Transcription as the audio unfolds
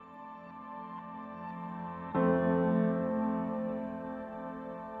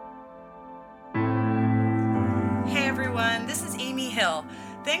Hill.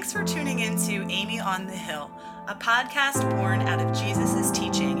 Thanks for tuning in to Amy on the Hill, a podcast born out of Jesus'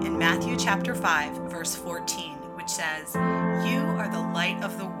 teaching in Matthew chapter 5, verse 14, which says, "You are the light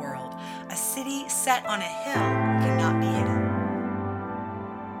of the world. A city set on a hill cannot be hidden."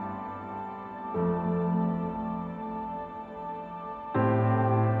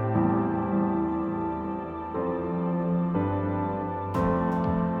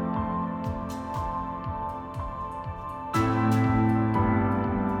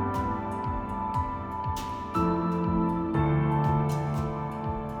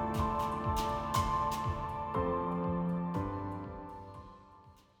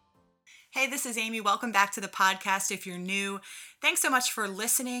 Hey, this is Amy. Welcome back to the podcast. If you're new, thanks so much for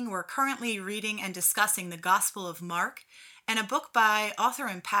listening. We're currently reading and discussing the Gospel of Mark and a book by author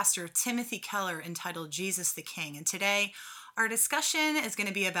and pastor Timothy Keller entitled Jesus the King. And today, our discussion is going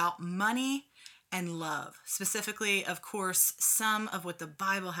to be about money and love. Specifically, of course, some of what the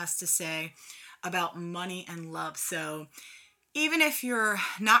Bible has to say about money and love. So even if you're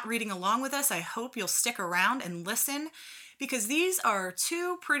not reading along with us, I hope you'll stick around and listen, because these are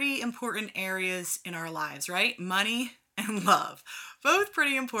two pretty important areas in our lives, right? Money and love, both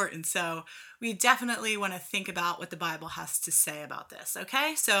pretty important. So we definitely want to think about what the Bible has to say about this,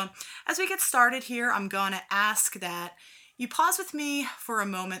 okay? So as we get started here, I'm going to ask that you pause with me for a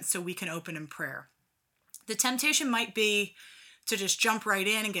moment so we can open in prayer. The temptation might be to just jump right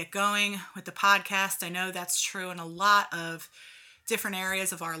in and get going with the podcast. I know that's true in a lot of different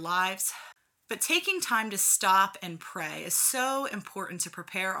areas of our lives. But taking time to stop and pray is so important to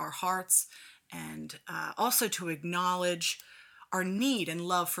prepare our hearts and also to acknowledge our need and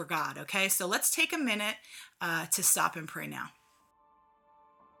love for God, okay? So let's take a minute to stop and pray now.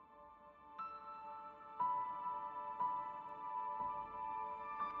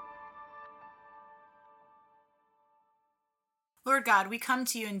 Lord God, we come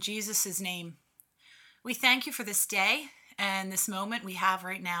to you in Jesus' name. We thank you for this day and this moment we have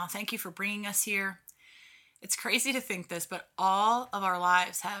right now. Thank you for bringing us here. It's crazy to think this, but all of our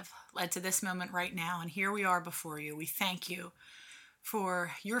lives have led to this moment right now, and here we are before you. We thank you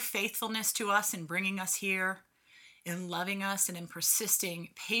for your faithfulness to us in bringing us here, in loving us, and in persisting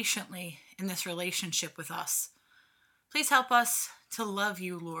patiently in this relationship with us. Please help us to love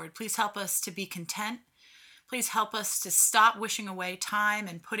you, Lord. Please help us to be content. Please help us to stop wishing away time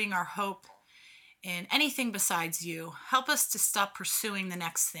and putting our hope in anything besides you. Help us to stop pursuing the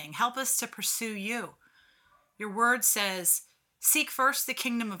next thing. Help us to pursue you. Your word says, seek first the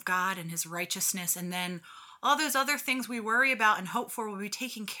kingdom of God and his righteousness, and then all those other things we worry about and hope for will be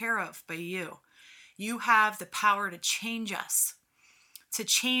taken care of by you. You have the power to change us, to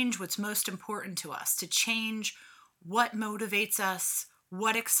change what's most important to us, to change what motivates us,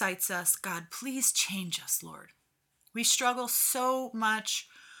 what excites us. God, please change us, Lord. We struggle so much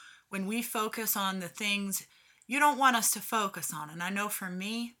when we focus on the things you don't want us to focus on. And I know for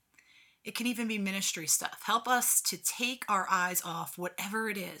me, it can even be ministry stuff. Help us to take our eyes off whatever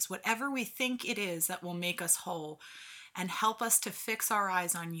it is, whatever we think it is that will make us whole, and help us to fix our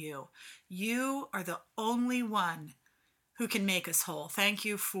eyes on you. You are the only one who can make us whole. Thank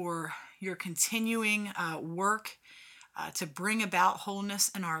you for your continuing work to bring about wholeness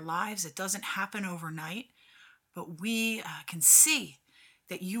in our lives. It doesn't happen overnight, but we can see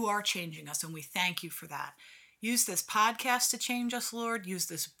that you are changing us, and we thank you for that. Use this podcast to change us, Lord. Use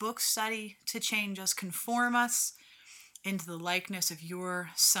this book study to change us. Conform us into the likeness of your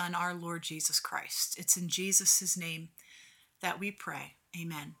Son, our Lord Jesus Christ. It's in Jesus' name that we pray.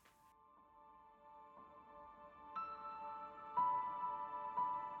 Amen.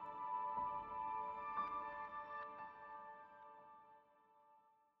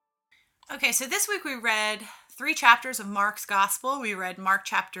 Okay, so this week we read 3 chapters of Mark's Gospel. We read Mark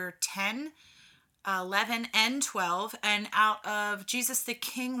chapter 10, 11, and 12. And out of Jesus the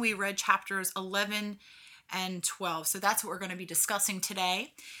King, we read chapters 11 and 12. So that's what we're going to be discussing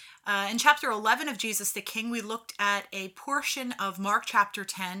today. In chapter 11 of Jesus the King, we looked at a portion of Mark chapter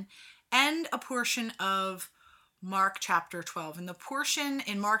 10 and a portion of Mark chapter 12. And the portion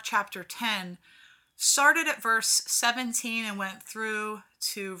in Mark chapter 10 started at verse 17 and went through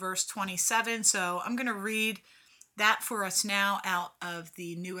to verse 27. So I'm going to read that for us now out of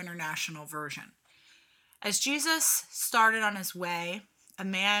the New International Version. As Jesus started on his way, a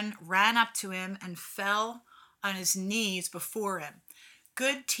man ran up to him and fell on his knees before him.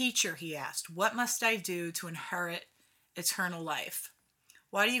 "Good teacher," he asked, "what must I do to inherit eternal life?"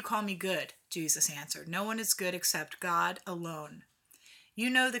 "Why do you call me good?" Jesus answered. "No one is good except God alone. You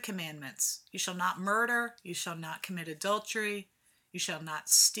know the commandments. You shall not murder. You shall not commit adultery. You shall not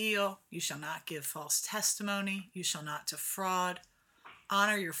steal. You shall not give false testimony. You shall not defraud.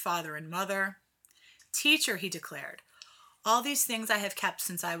 Honor your father and mother. Teacher, he declared, all these things I have kept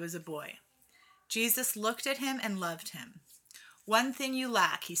since I was a boy. Jesus looked at him and loved him. One thing you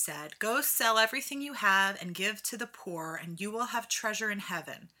lack, he said. Go sell everything you have and give to the poor, and you will have treasure in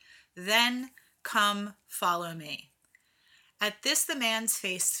heaven. Then come follow me. At this, the man's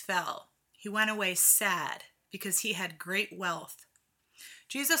face fell. He went away sad because he had great wealth.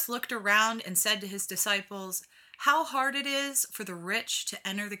 Jesus looked around and said to his disciples, how hard it is for the rich to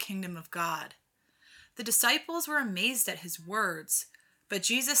enter the kingdom of God. The disciples were amazed at his words, but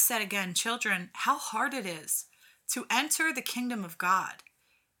Jesus said again, children, how hard it is to enter the kingdom of God.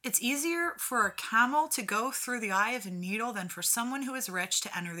 It's easier for a camel to go through the eye of a needle than for someone who is rich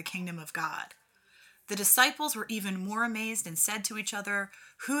to enter the kingdom of God. The disciples were even more amazed and said to each other,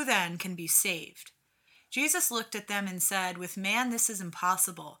 who then can be saved? Jesus looked at them and said, with man this is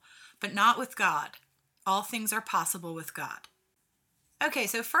impossible, but not with God. All things are possible with God. Okay,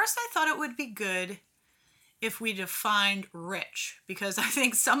 so first I thought it would be good if we defined rich, because I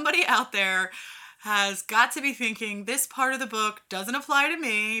think somebody out there has got to be thinking this part of the book doesn't apply to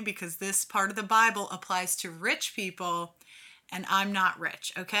me because this part of the Bible applies to rich people and I'm not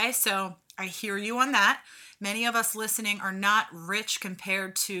rich. Okay, so I hear you on that. Many of us listening are not rich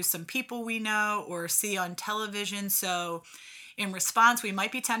compared to some people we know or see on television. So in response, we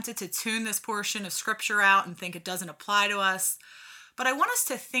might be tempted to tune this portion of scripture out and think it doesn't apply to us. But I want us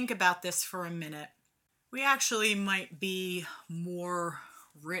to think about this for a minute. We actually might be more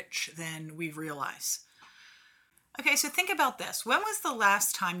rich than we realize. Okay, so think about this. When was the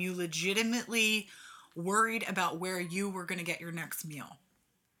last time you legitimately worried about where you were going to get your next meal?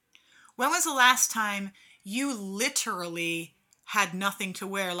 When was the last time you literally had nothing to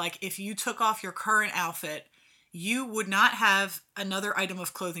wear? Like if you took off your current outfit, you would not have another item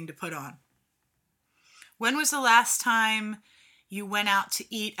of clothing to put on. When was the last time you went out to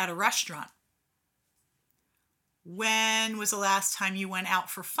eat at a restaurant? When was the last time you went out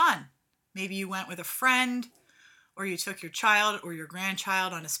for fun? Maybe you went with a friend, or you took your child or your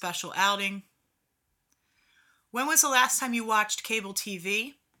grandchild on a special outing. When was the last time you watched cable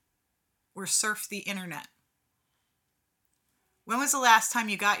TV or surfed the internet? When was the last time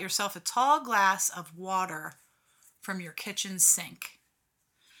you got yourself a tall glass of water from your kitchen sink?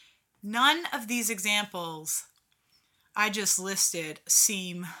 None of these examples I just listed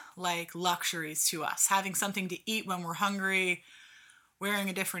seem like luxuries to us. Having something to eat when we're hungry, wearing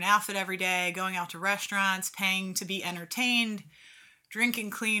a different outfit every day, going out to restaurants, paying to be entertained, drinking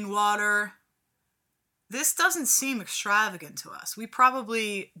clean water. This doesn't seem extravagant to us. We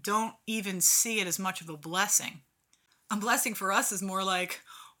probably don't even see it as much of a blessing. A blessing for us is more like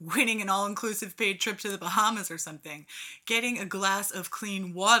winning an all-inclusive paid trip to the Bahamas or something. Getting a glass of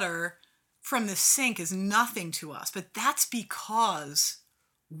clean water from the sink is nothing to us, but that's because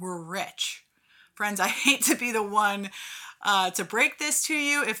we're rich. Friends, I hate to be the one to break this to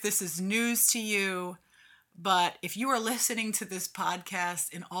you if this is news to you, but if you are listening to this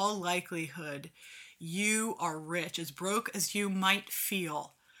podcast, in all likelihood, you are rich. As broke as you might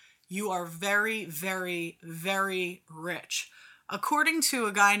feel, you are very, very, very rich. According to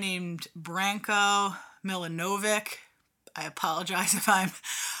a guy named Branko Milanovic, I apologize if I'm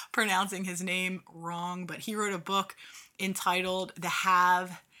pronouncing his name wrong, but he wrote a book entitled The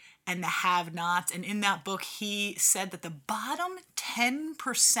Have and the Have-Nots. And in that book, he said that the bottom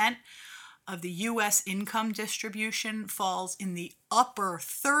 10% of the U.S. income distribution falls in the upper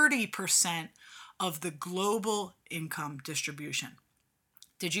 30% of the global income distribution.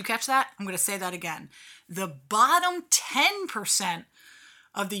 Did you catch that? I'm going to say that again. The bottom 10%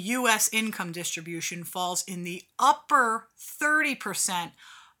 of the U.S. income distribution falls in the upper 30%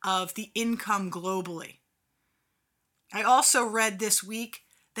 of the income globally. I also read this week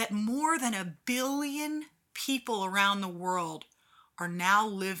that more than 1 billion people around the world are now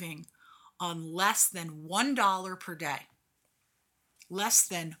living on less than $1 per day. Less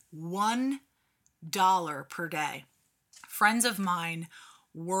than $1 per day. Friends of mine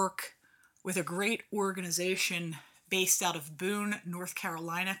work with a great organization based out of Boone, North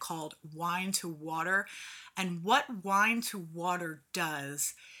Carolina called Wine to Water. And what Wine to Water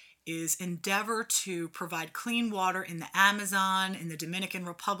does is endeavor to provide clean water in the Amazon, in the Dominican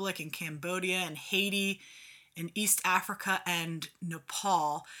Republic, in Cambodia, and Haiti, in East Africa, and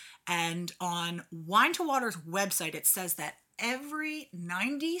Nepal. And on Wine to Water's website, it says that every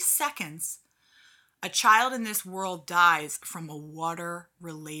 90 seconds, a child in this world dies from a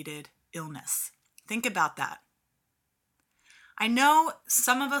water-related illness. Think about that. I know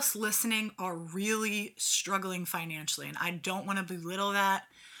some of us listening are really struggling financially, and I don't want to belittle that.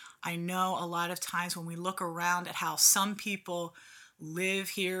 I know a lot of times when we look around at how some people live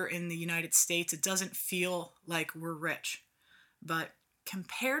here in the United States, it doesn't feel like we're rich. But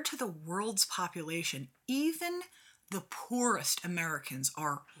compared to the world's population, even the poorest Americans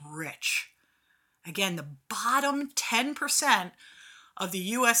are rich. Again, the bottom 10% of the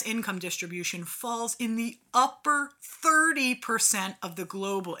US income distribution falls in the upper 30% of the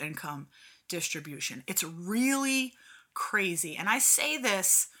global income distribution. It's really crazy. And I say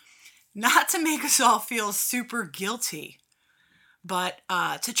this not to make us all feel super guilty, but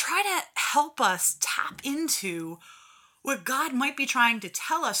to try to help us tap into what God might be trying to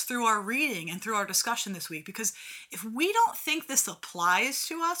tell us through our reading and through our discussion this week. Because if we don't think this applies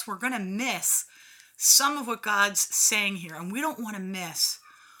to us, we're going to miss some of what God's saying here. And we don't want to miss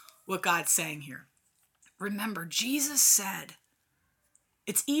what God's saying here. Remember, Jesus said,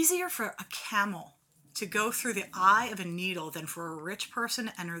 it's easier for a camel to go through the eye of a needle than for a rich person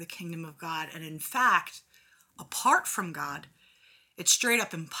to enter the kingdom of God. And in fact, apart from God, it's straight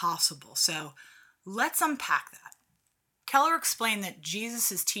up impossible. So let's unpack that. Keller explained that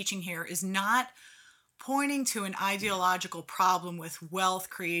Jesus' teaching here is not pointing to an ideological problem with wealth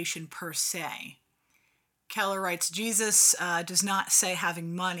creation per se. Keller writes, Jesus does not say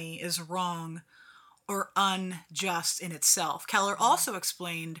having money is wrong or unjust in itself. Keller also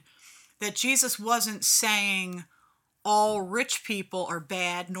explained that Jesus wasn't saying all rich people are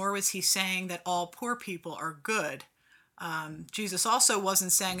bad, nor was he saying that all poor people are good. Jesus also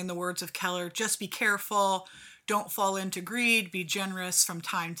wasn't saying, in the words of Keller, just be careful, don't fall into greed, be generous from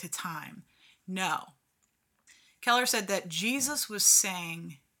time to time. No. Keller said that Jesus was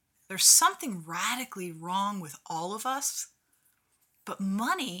saying there's something radically wrong with all of us, but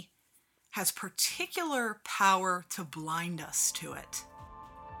money has particular power to blind us to it.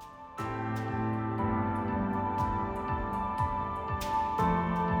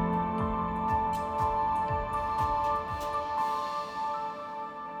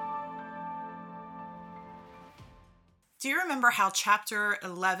 Do you remember how chapter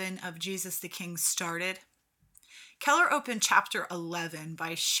 11 of Jesus the King started? Keller opened chapter 11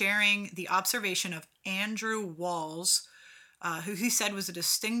 by sharing the observation of Andrew Walls, who he said was a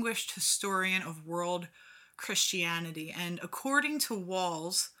distinguished historian of world Christianity. And according to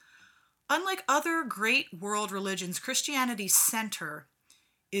Walls, unlike other great world religions, Christianity's center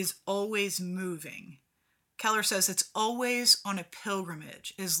is always moving. Keller says it's always on a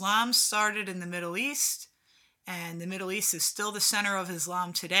pilgrimage. Islam started in the Middle East, and the Middle East is still the center of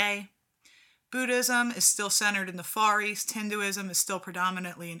Islam today. Buddhism is still centered in the Far East. Hinduism is still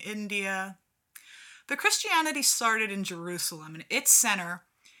predominantly in India. But Christianity started in Jerusalem, and its center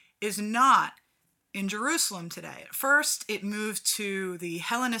is not in Jerusalem today. At first, it moved to the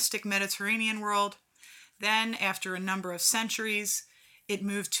Hellenistic Mediterranean world. Then, after a number of centuries, it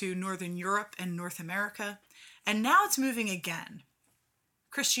moved to Northern Europe and North America. And now it's moving again.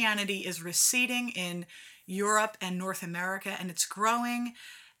 Christianity is receding in Europe and North America, and it's growing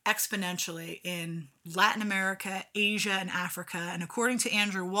exponentially in Latin America, Asia, and Africa. And according to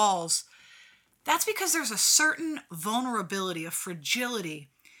Andrew Walls, that's because there's a certain vulnerability, a fragility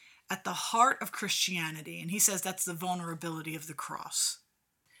at the heart of Christianity. And he says that's the vulnerability of the cross.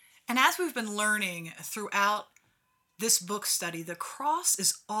 And as we've been learning throughout this book study, the cross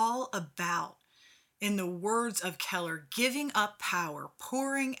is all about, in the words of Keller, giving up power,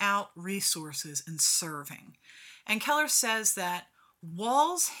 pouring out resources, and serving. And Keller says that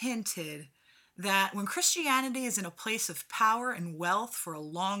Walls hinted that when Christianity is in a place of power and wealth for a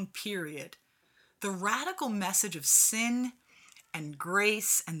long period, the radical message of sin and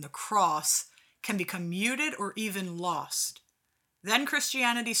grace and the cross can become muted or even lost. Then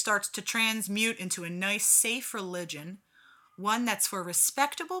Christianity starts to transmute into a nice, safe religion, one that's for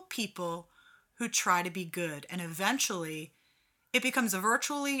respectable people who try to be good. And eventually, it becomes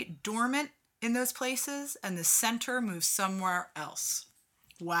virtually dormant in those places, and the center moves somewhere else.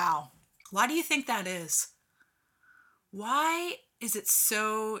 Wow. Why do you think that is? Why is it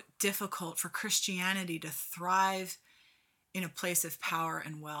so difficult for Christianity to thrive in a place of power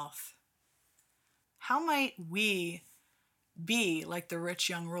and wealth? How might we be like the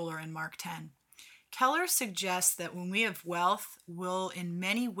rich young ruler in Mark 10? Keller suggests that when we have wealth, we'll in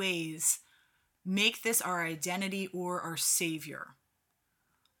many ways make this our identity or our savior.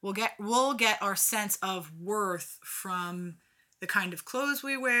 We'll get our sense of worth from the kind of clothes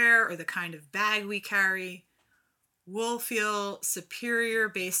we wear or the kind of bag we carry. We'll feel superior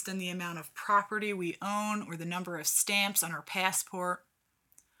based on the amount of property we own or the number of stamps on our passport.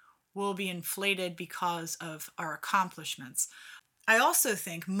 We'll be inflated because of our accomplishments. I also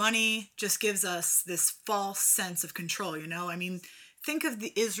think money just gives us this false sense of control, I mean, think of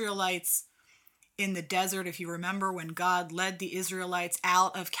the Israelites in the desert. If you remember when God led the Israelites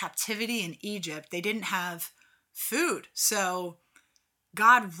out of captivity in Egypt, they didn't have food. So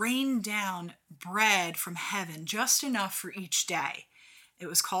God rained down bread from heaven, just enough for each day. It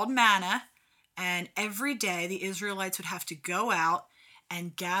was called manna, and every day the Israelites would have to go out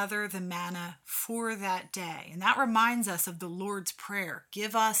and gather the manna for that day. And that reminds us of the Lord's Prayer.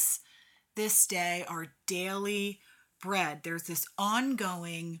 Give us this day our daily bread. There's this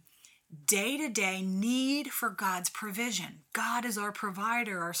ongoing day-to-day need for God's provision. God is our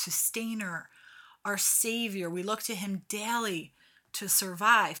provider, our sustainer, our savior. We look to him daily to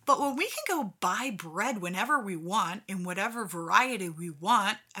survive. But when we can go buy bread whenever we want, in whatever variety we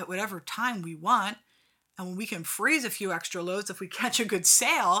want, at whatever time we want, and when we can freeze a few extra loaves if we catch a good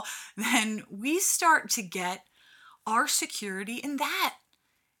sale, then we start to get our security in that.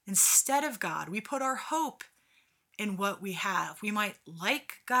 Instead of God, we put our hope in what we have. We might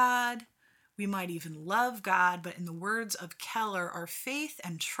like God, we might even love God, but in the words of Keller, our faith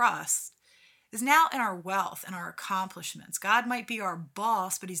and trust is now in our wealth and our accomplishments. God might be our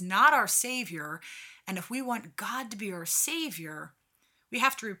boss, but he's not our savior. And if we want God to be our savior, we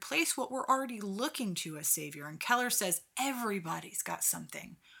have to replace what we're already looking to as savior. And Keller says, everybody's got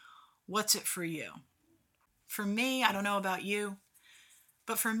something. What's it for you? For me, I don't know about you,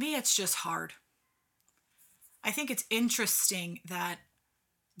 but for me, it's just hard. I think it's interesting that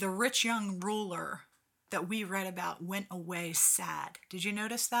the rich young ruler that we read about went away sad. Did you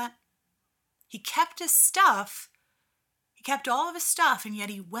notice that? He kept his stuff. He kept all of his stuff, and yet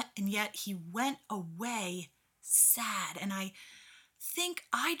he went away sad. And I think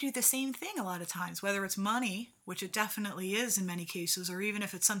I do the same thing a lot of times, whether it's money, which it definitely is in many cases, or even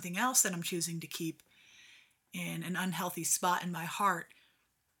if it's something else that I'm choosing to keep in an unhealthy spot in my heart.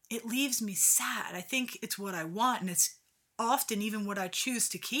 It leaves me sad. I think it's what I want, and it's often even what I choose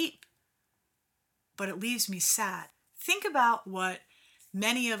to keep, but it leaves me sad. Think about what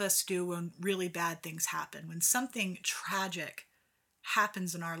many of us do when really bad things happen, when something tragic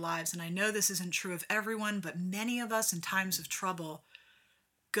happens in our lives. And I know this isn't true of everyone, but many of us in times of trouble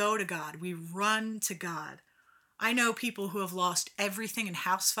go to God. We run to God. I know people who have lost everything in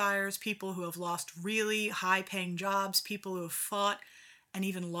house fires, people who have lost really high-paying jobs, people who have fought and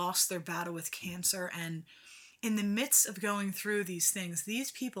even lost their battle with cancer. And in the midst of going through these things,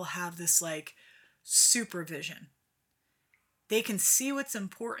 these people have this supervision. They can see what's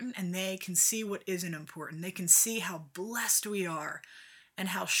important and they can see what isn't important. They can see how blessed we are and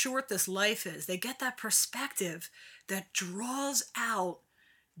how short this life is. They get that perspective that draws out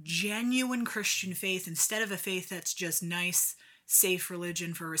genuine Christian faith instead of a faith that's just nice, safe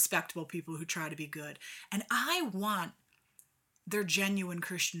religion for respectable people who try to be good. And I want their genuine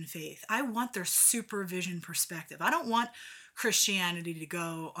Christian faith. I want their supervision perspective. I don't want Christianity to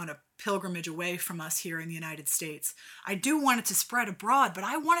go on a pilgrimage away from us here in the United States. I do want it to spread abroad, but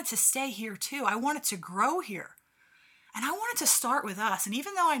I want it to stay here too. I want it to grow here. And I want it to start with us. And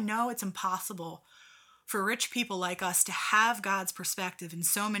even though I know it's impossible for rich people like us to have God's perspective in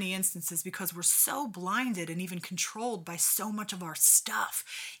so many instances because we're so blinded and even controlled by so much of our stuff,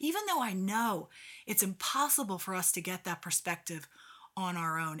 even though I know it's impossible for us to get that perspective on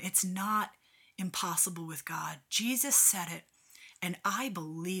our own, it's not impossible with God. Jesus said it, and I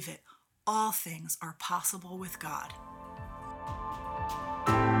believe it. All things are possible with God.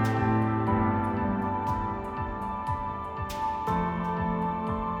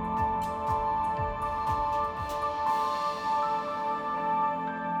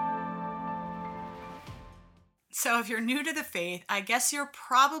 So if you're new to the faith, I guess you're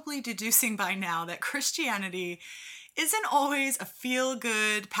probably deducing by now that Christianity isn't always a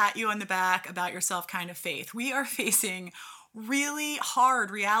feel-good, pat you on the back about yourself kind of faith. We are facing really hard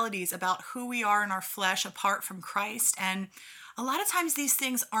realities about who we are in our flesh apart from Christ, and a lot of times these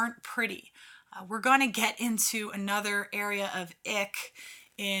things aren't pretty. We're going to get into another area of ick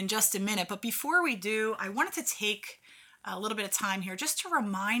in just a minute, but before we do, I wanted to take a little bit of time here just to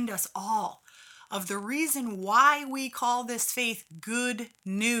remind us all of the reason why we call this faith good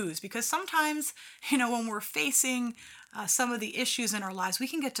news. Because sometimes, when we're facing some of the issues in our lives, we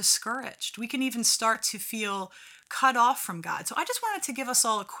can get discouraged. We can even start to feel cut off from God. So I just wanted to give us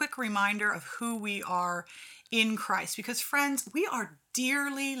all a quick reminder of who we are in Christ. Because friends, we are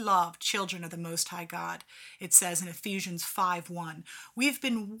dearly loved children of the Most High God. It says in Ephesians 5:1, we've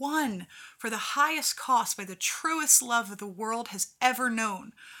been won for the highest cost by the truest love the world has ever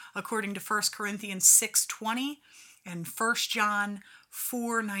known, according to 1 Corinthians 6:20 and 1 John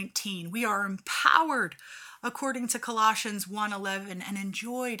 4:19. We are empowered according to Colossians 1:11 and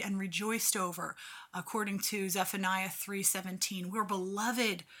enjoyed and rejoiced over according to Zephaniah 3:17. We're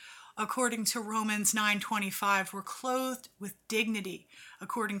beloved according to Romans 9:25. We're clothed with dignity,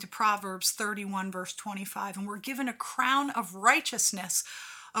 according to Proverbs 31, verse 25. And we're given a crown of righteousness,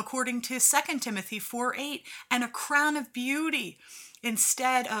 according to 2 Timothy 4:8, and a crown of beauty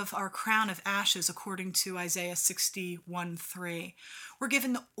instead of our crown of ashes, according to Isaiah 61:3. We're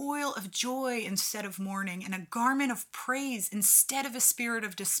given the oil of joy instead of mourning, and a garment of praise instead of a spirit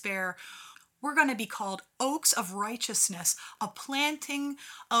of despair. We're going to be called oaks of righteousness, a planting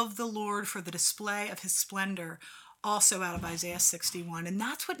of the Lord for the display of his splendor, also out of Isaiah 61. And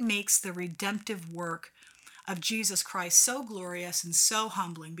that's what makes the redemptive work of Jesus Christ so glorious and so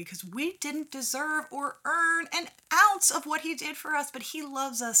humbling, because we didn't deserve or earn an ounce of what he did for us, but he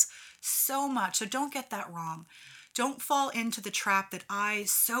loves us so much. So don't get that wrong. Don't fall into the trap that I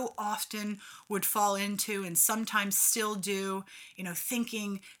so often would fall into and sometimes still do,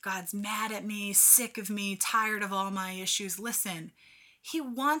 thinking God's mad at me, sick of me, tired of all my issues. Listen, he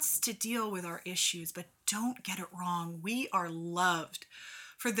wants to deal with our issues, but don't get it wrong. We are loved.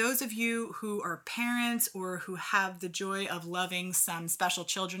 For those of you who are parents or who have the joy of loving some special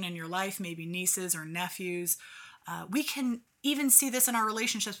children in your life, maybe nieces or nephews, we can even see this in our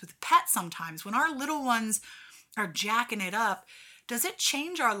relationships with pets sometimes. When our little ones are jacking it up, does it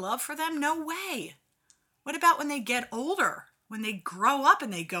change our love for them? No way. What about when they get older, when they grow up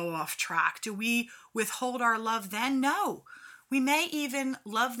and they go off track? Do we withhold our love then? No. We may even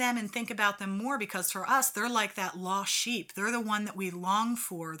love them and think about them more, because for us, they're like that lost sheep. They're the one that we long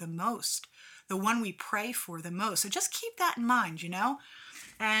for the most, the one we pray for the most. So just keep that in mind,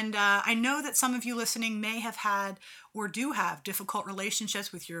 And I know that some of you listening may have had or do have difficult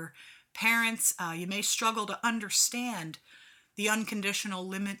relationships with your parents. You may struggle to understand the unconditional,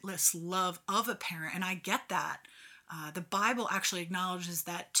 limitless love of a parent, and I get that. The Bible actually acknowledges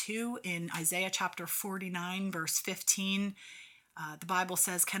that too in Isaiah chapter 49, verse 15. The Bible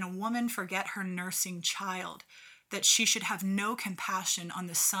says, "Can a woman forget her nursing child, that she should have no compassion on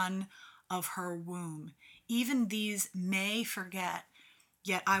the son of her womb? Even these may forget,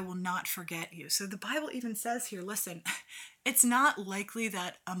 yet I will not forget you." So the Bible even says here, listen, it's not likely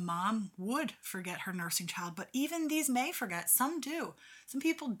that a mom would forget her nursing child, but even these may forget. Some do. Some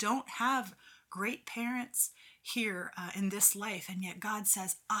people don't have great parents here in this life, and yet God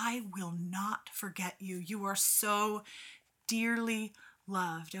says, I will not forget you. You are so dearly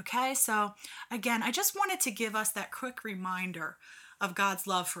loved. Okay, so again, I just wanted to give us that quick reminder of God's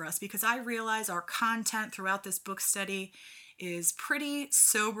love for us, because I realize our content throughout this book study is pretty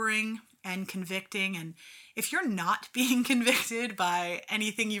sobering and convicting. And if you're not being convicted by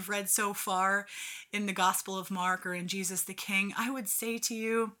anything you've read so far in the Gospel of Mark or in Jesus the King, I would say to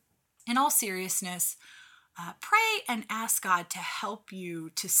you, in all seriousness, pray and ask God to help you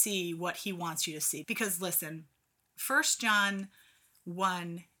to see what he wants you to see. Because listen, 1 John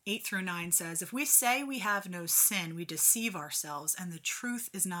 1, 8 through 9 says, "If we say we have no sin, we deceive ourselves and the truth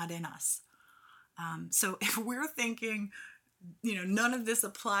is not in us." So if we're thinking, none of this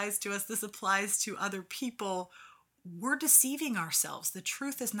applies to us, this applies to other people, we're deceiving ourselves. The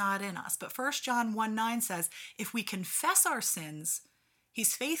truth is not in us. But 1 John 1, 9 says, if we confess our sins,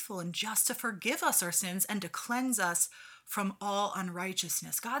 he's faithful and just to forgive us our sins and to cleanse us from all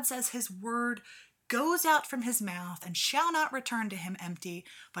unrighteousness. God says his word goes out from his mouth and shall not return to him empty,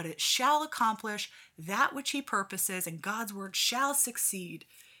 but it shall accomplish that which he purposes, and God's word shall succeed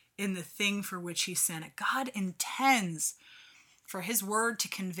in the thing for which he sent it. God intends for his word to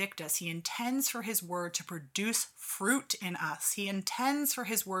convict us. He intends for his word to produce fruit in us. He intends for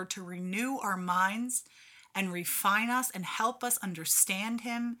his word to renew our minds and refine us and help us understand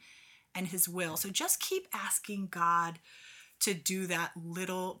him and his will. So just keep asking God to do that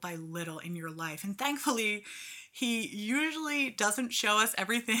little by little in your life. And thankfully, he usually doesn't show us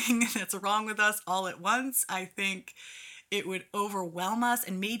everything that's wrong with us all at once. I think it would overwhelm us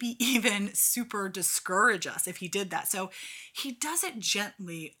and maybe even super discourage us if he did that. So he does it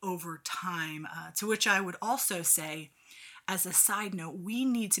gently over time, to which I would also say, as a side note, we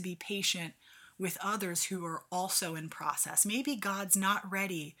need to be patient with others who are also in process. Maybe God's not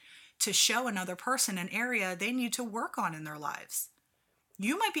ready to show another person an area they need to work on in their lives.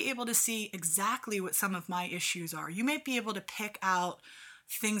 You might be able to see exactly what some of my issues are. You might be able to pick out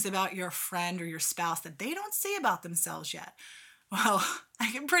things about your friend or your spouse that they don't see about themselves yet. Well,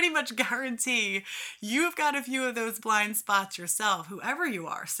 I can pretty much guarantee you've got a few of those blind spots yourself, whoever you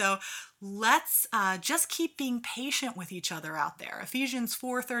are. So let's just keep being patient with each other out there. Ephesians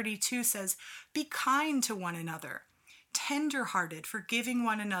 4:32 says, "Be kind to one another, tender-hearted, forgiving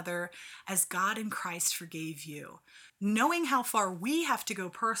one another as God in Christ forgave you." Knowing how far we have to go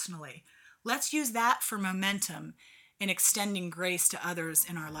personally, let's use that for momentum in extending grace to others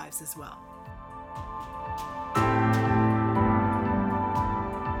in our lives as well.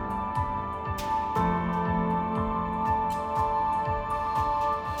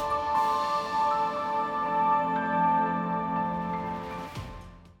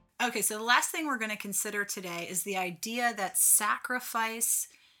 Okay, so the last thing we're going to consider today is the idea that sacrifice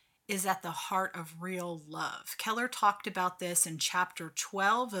is at the heart of real love. Keller talked about this in chapter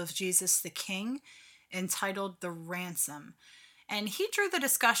 12 of Jesus the King, entitled The Ransom. And he drew the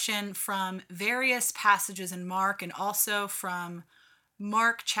discussion from various passages in Mark and also from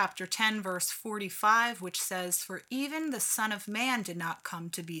Mark chapter 10, verse 45, which says, "For even the Son of Man did not come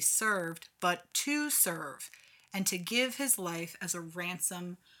to be served, but to serve, and to give his life as a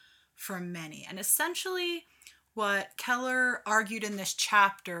ransom for many." And essentially, what Keller argued in this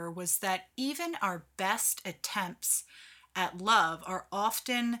chapter was that even our best attempts at love are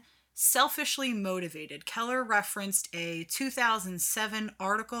often selfishly motivated. Keller referenced a 2007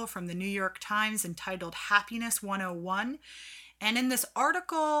 article from the New York Times entitled Happiness 101. And in this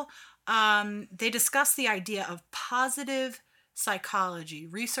article, they discuss the idea of positive psychology.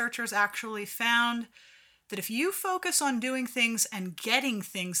 Researchers actually found that if you focus on doing things and getting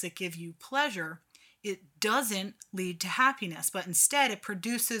things that give you pleasure, it doesn't lead to happiness, but instead it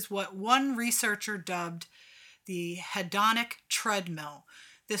produces what one researcher dubbed the hedonic treadmill.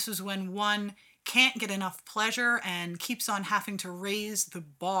 This was when one can't get enough pleasure and keeps on having to raise the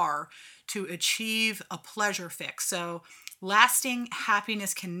bar to achieve a pleasure fix. So lasting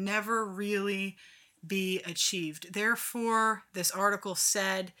happiness can never really be achieved. Therefore, this article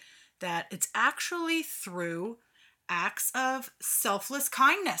said that it's actually through acts of selfless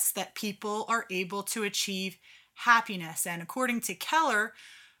kindness that people are able to achieve happiness. And according to Keller,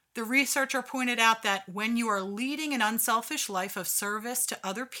 the researcher pointed out that when you are leading an unselfish life of service to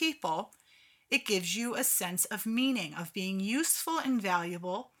other people, it gives you a sense of meaning, of being useful and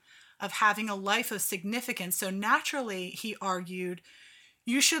valuable, of having a life of significance. So naturally, he argued,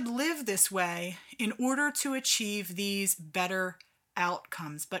 you should live this way in order to achieve these better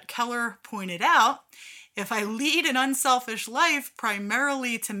outcomes. But Keller pointed out, if I lead an unselfish life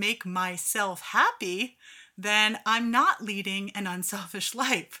primarily to make myself happy, then I'm not leading an unselfish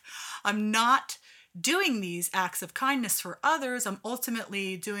life. I'm not doing these acts of kindness for others. I'm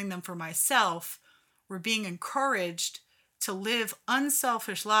ultimately doing them for myself. We're being encouraged to live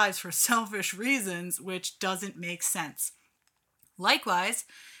unselfish lives for selfish reasons, which doesn't make sense. Likewise,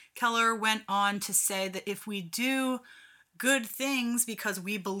 Keller went on to say that if we do good things because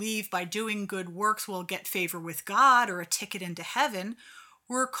we believe by doing good works we'll get favor with God or a ticket into heaven,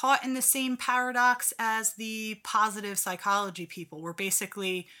 we're caught in the same paradox as the positive psychology people. We're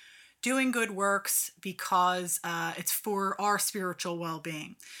basically doing good works because it's for our spiritual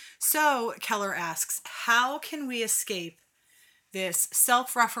well-being. So Keller asks, how can we escape this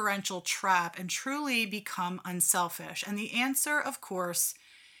self-referential trap and truly become unselfish? And the answer, of course,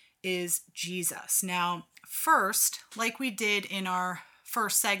 is Jesus. Now, first, like we did in our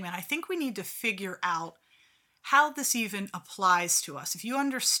first segment, I think we need to figure out how this even applies to us. If you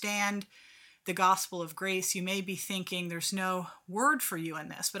understand the gospel of grace, you may be thinking there's no word for you in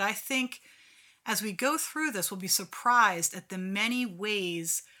this, but I think as we go through this, we'll be surprised at the many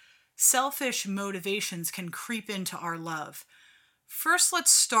ways selfish motivations can creep into our love. First, let's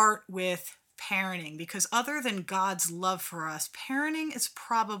start with parenting, because other than God's love for us, parenting is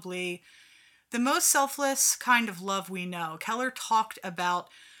probably the most selfless kind of love we know. Keller talked about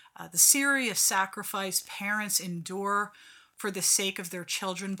the serious sacrifice parents endure for the sake of their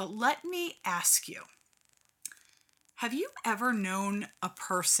children. But let me ask you, have you ever known a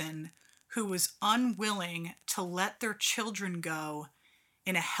person who was unwilling to let their children go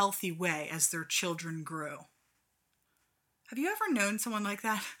in a healthy way as their children grew? Have you ever known someone like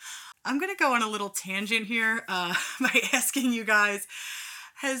that? I'm going to go on a little tangent here by asking you guys,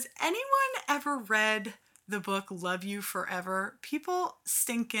 has anyone ever read the book Love You Forever? People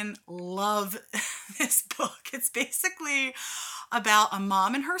stinking love this book. It's basically about a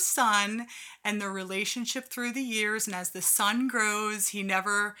mom and her son and their relationship through the years. And as the son grows, he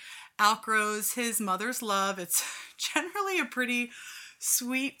never outgrows his mother's love. It's generally a pretty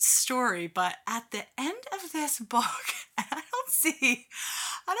sweet story, but at the end of this book, and I don't see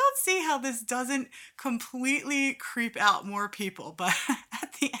how this doesn't completely creep out more people, but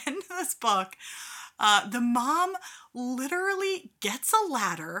at the end of this book, the mom literally gets a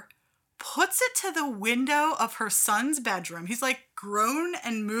ladder, puts it to the window of her son's bedroom. He's like grown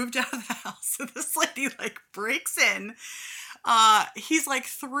and moved out of the house. So this lady like breaks in. He's like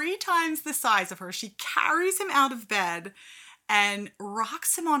 3 times the size of her. She carries him out of bed and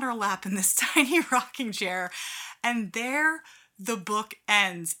rocks him on her lap in this tiny rocking chair. And there the book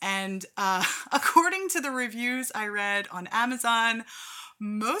ends. And according to the reviews I read on Amazon,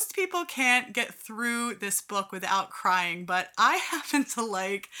 most people can't get through this book without crying, but I happen to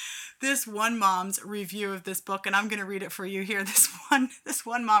like this one mom's review of this book, and I'm going to read it for you here. This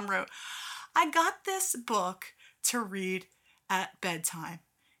one mom wrote, "I got this book to read at bedtime.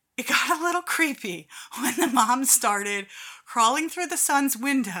 It got a little creepy when the mom started crawling through the son's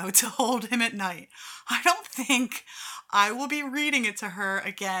window to hold him at night. I don't think I will be reading it to her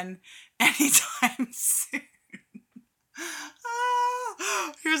again anytime soon."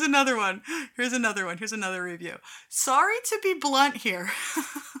 Here's another one. Here's another review. "Sorry to be blunt here,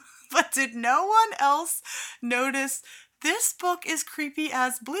 but did no one else notice this book is creepy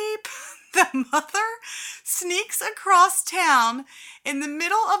as bleep? The mother sneaks across town in the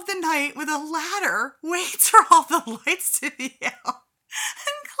middle of the night with a ladder, waits for all the lights to be out,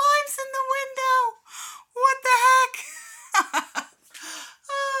 and climbs in the window. What the heck?"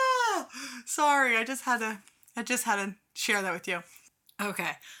 Sorry, I just had to share that with you.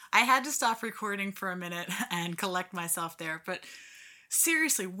 Okay, I had to stop recording for a minute and collect myself there, but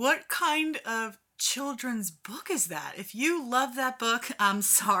seriously, what kind of children's book is that? If you love that book, I'm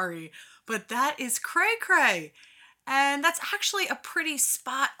sorry, but that is cray-cray. And that's actually a pretty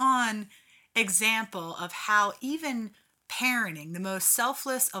spot-on example of how even parenting, the most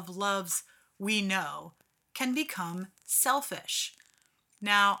selfless of loves we know, can become selfish.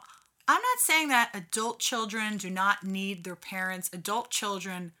 Now, I'm not saying that adult children do not need their parents. Adult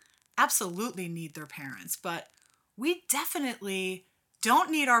children absolutely need their parents, but we definitely don't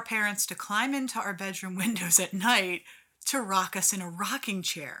need our parents to climb into our bedroom windows at night to rock us in a rocking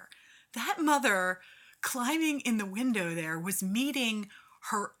chair. That mother climbing in the window there was meeting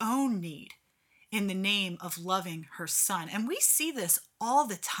her own need in the name of loving her son. And we see this all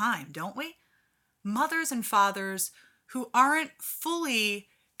the time, don't we? Mothers and fathers who aren't fully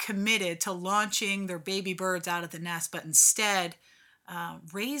committed to launching their baby birds out of the nest, but instead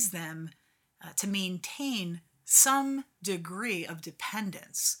raise them to maintain some degree of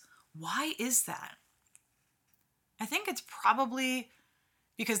dependence. Why is that? I think it's probably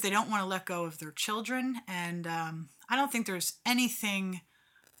because they don't want to let go of their children, and I don't think there's anything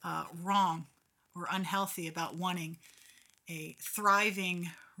wrong or unhealthy about wanting a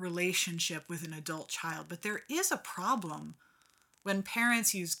thriving relationship with an adult child, but there is a problem when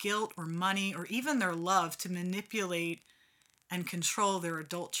parents use guilt or money or even their love to manipulate and control their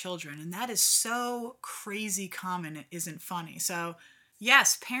adult children. And that is so crazy common, it isn't funny. So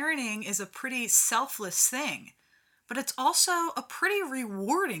yes, parenting is a pretty selfless thing, but it's also a pretty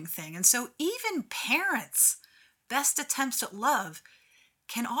rewarding thing. And so even parents' best attempts at love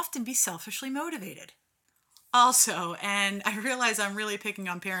can often be selfishly motivated. Also, and I realize I'm really picking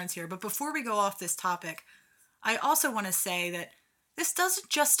on parents here, but before we go off this topic, I also want to say that this doesn't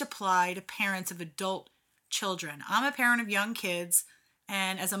just apply to parents of adult children. I'm a parent of young kids,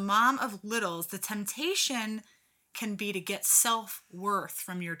 and as a mom of littles, the temptation can be to get self-worth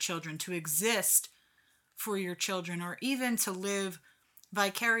from your children, to exist for your children, or even to live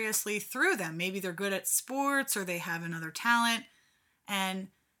vicariously through them. Maybe they're good at sports or they have another talent, and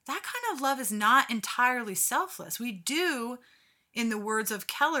that kind of love is not entirely selfless. We do, in the words of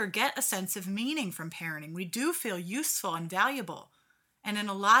Keller, get a sense of meaning from parenting. We do feel useful and valuable. And in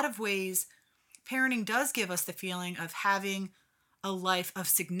a lot of ways, parenting does give us the feeling of having a life of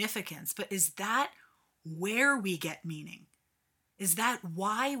significance. But is that where we get meaning? Is that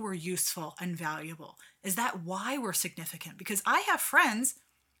why we're useful and valuable? Is that why we're significant? Because I have friends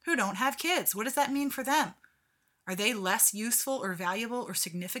who don't have kids. What does that mean for them? Are they less useful or valuable or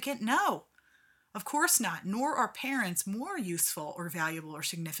significant? No, of course not. Nor are parents more useful or valuable or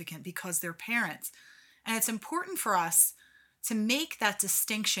significant because they're parents. And it's important for us to make that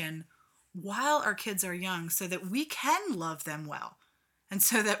distinction while our kids are young so that we can love them well and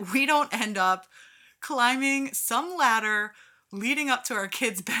so that we don't end up climbing some ladder leading up to our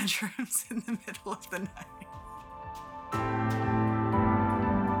kids' bedrooms in the middle of the night.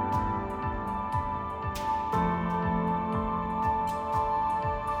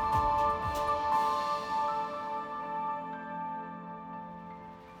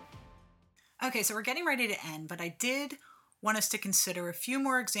 Okay, so we're getting ready to end, but I did want us to consider a few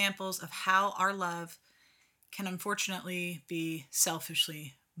more examples of how our love can unfortunately be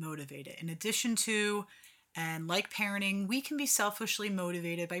selfishly motivated. In addition to, and like parenting, we can be selfishly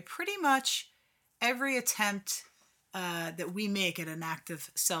motivated by pretty much every attempt that we make at an act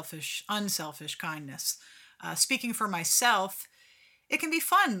of unselfish kindness. Speaking for myself, it can be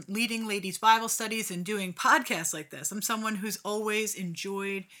fun leading ladies' Bible studies and doing podcasts like this. I'm someone who's always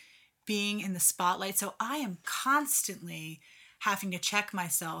enjoyed being in the spotlight, so I am constantly having to check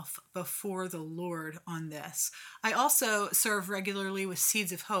myself before the Lord on this. I also serve regularly with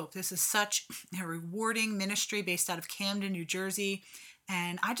Seeds of Hope. This is such a rewarding ministry based out of Camden, New Jersey,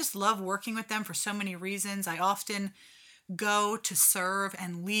 and I just love working with them for so many reasons. I often go to serve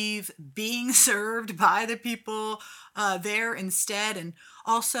and leave being served by the people there instead. And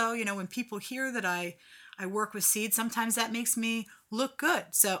also, when people hear that I work with seeds, sometimes that makes me look good.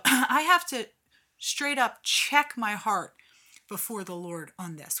 So I have to straight up check my heart before the Lord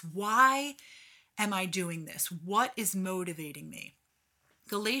on this. Why am I doing this? What is motivating me?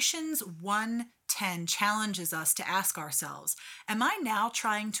 Galatians 1:10 challenges us to ask ourselves, am I now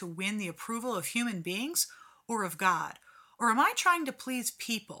trying to win the approval of human beings or of God? Or am I trying to please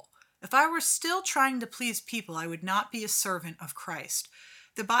people? If I were still trying to please people, I would not be a servant of Christ.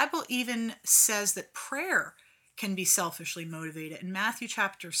 The Bible even says that prayer can be selfishly motivated. In Matthew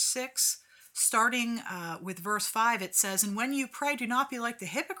chapter 6, starting with verse 5, it says, "And when you pray, do not be like the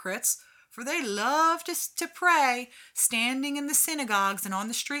hypocrites, for they love to pray, standing in the synagogues and on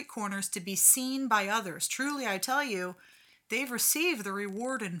the street corners to be seen by others. Truly, I tell you, they've received the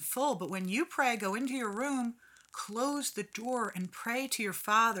reward in full. But when you pray, go into your room, close the door, and pray to your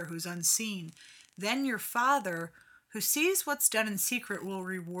Father who's unseen. Then your Father, who sees what's done in secret, will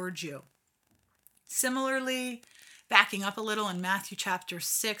reward you." Similarly, backing up a little in Matthew chapter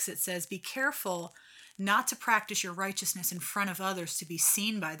 6, it says, "Be careful not to practice your righteousness in front of others to be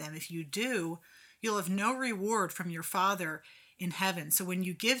seen by them. If you do, you'll have no reward from your Father in heaven. So when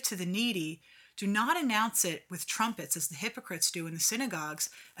you give to the needy, do not announce it with trumpets as the hypocrites do in the synagogues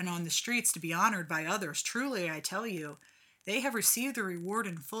and on the streets to be honored by others. Truly, I tell you, they have received the reward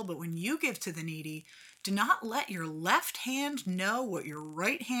in full. But when you give to the needy, do not let your left hand know what your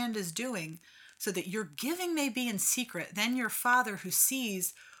right hand is doing, so that your giving may be in secret. Then your Father who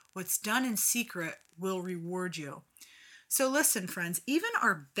sees what's done in secret will reward you." So listen, friends, even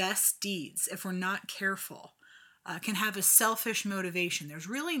our best deeds, if we're not careful, can have a selfish motivation. There's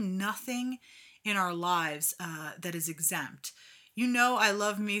really nothing in our lives that is exempt. I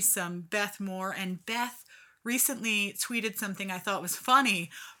love me some Beth Moore, and Beth recently tweeted something I thought was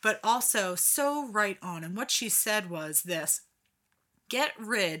funny, but also so right on. And what she said was this: "Get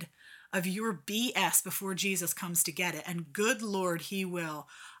rid of your BS before Jesus comes to get it, and good Lord, he will."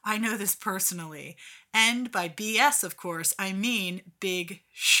 I know this personally. And by BS, of course, I mean big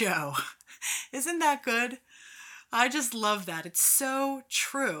show. Isn't that good? I just love that. It's so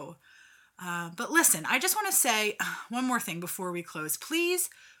true. But listen, I just want to say one more thing before we close. Please,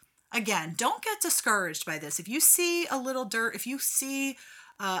 again, don't get discouraged by this. If you see a little dirt, if you see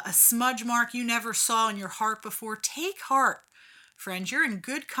a smudge mark you never saw in your heart before, take heart. Friends, you're in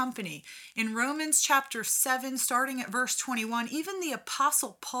good company. In Romans chapter 7, starting at verse 21, even the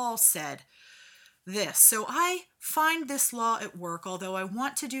Apostle Paul said this: "So I find this law at work. Although I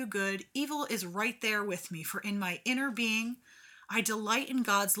want to do good, evil is right there with me. For in my inner being, I delight in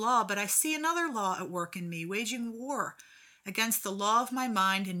God's law, but I see another law at work in me, waging war against the law of my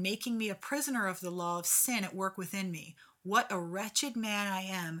mind and making me a prisoner of the law of sin at work within me. What a wretched man I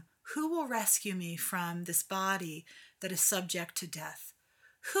am. Who will rescue me from this body that is subject to death?"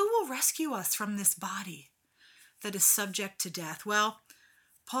 Who will rescue us from this body that is subject to death? Well,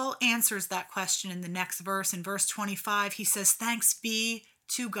 Paul answers that question in the next verse. In verse 25, he says, "Thanks be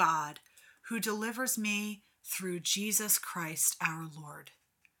to God who delivers me through Jesus Christ our Lord."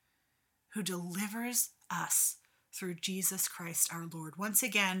 Who delivers us through Jesus Christ our Lord. Once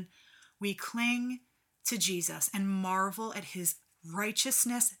again, we cling to Jesus and marvel at his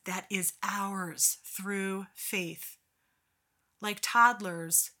righteousness that is ours through faith. Like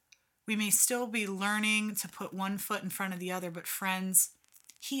toddlers, we may still be learning to put one foot in front of the other, but friends,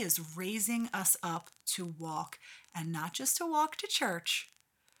 he is raising us up to walk, and not just to walk to church,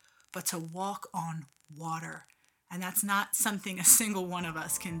 but to walk on water. And that's not something a single one of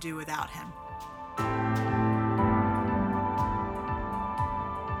us can do without him.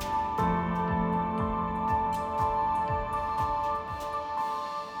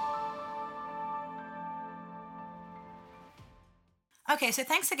 Okay, so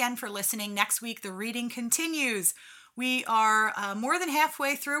thanks again for listening. Next week, the reading continues. We are more than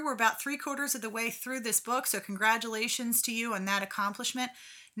halfway through. We're about 3/4 of the way through this book, so congratulations to you on that accomplishment.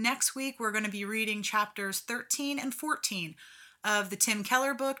 Next week, we're going to be reading chapters 13 and 14 of the Tim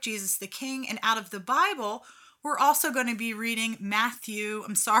Keller book, Jesus the King. And out of the Bible, we're also going to be reading Mark.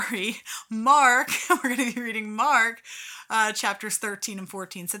 We're going to be reading Mark, chapters 13 and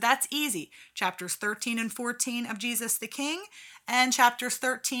 14. So that's easy. Chapters 13 and 14 of Jesus the King, and chapters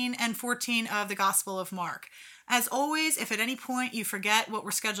 13 and 14 of the Gospel of Mark. As always, if at any point you forget what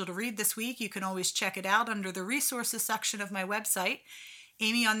we're scheduled to read this week, you can always check it out under the resources section of my website,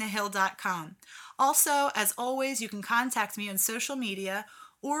 amyonthehill.com. Also, as always, you can contact me on social media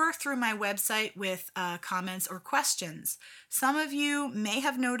or through my website with comments or questions. Some of you may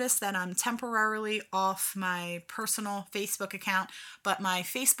have noticed that I'm temporarily off my personal Facebook account, but my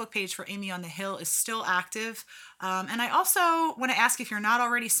Facebook page for Amy on the Hill is still active. And I also want to ask, if you're not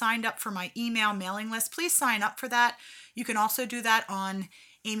already signed up for my email mailing list, please sign up for that. You can also do that on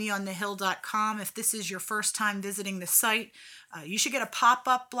amyonthehill.com. If this is your first time visiting the site, you should get a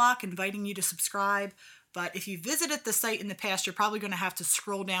pop-up block inviting you to subscribe. But if you visited the site in the past, you're probably going to have to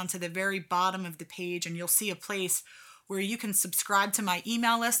scroll down to the very bottom of the page and you'll see a place where you can subscribe to my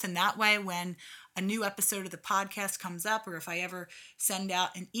email list. And that way, when a new episode of the podcast comes up, or if I ever send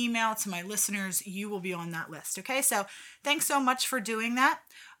out an email to my listeners, you will be on that list. Okay, so thanks so much for doing that.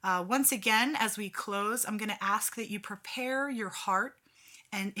 Once again, as we close, I'm going to ask that you prepare your heart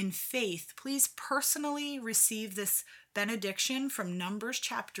and in faith, please personally receive this benediction from Numbers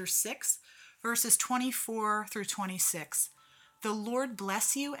chapter 6, verses 24 through 26. The Lord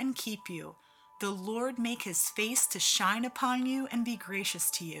bless you and keep you. The Lord make his face to shine upon you and be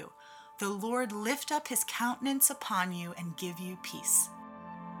gracious to you. The Lord lift up his countenance upon you and give you peace.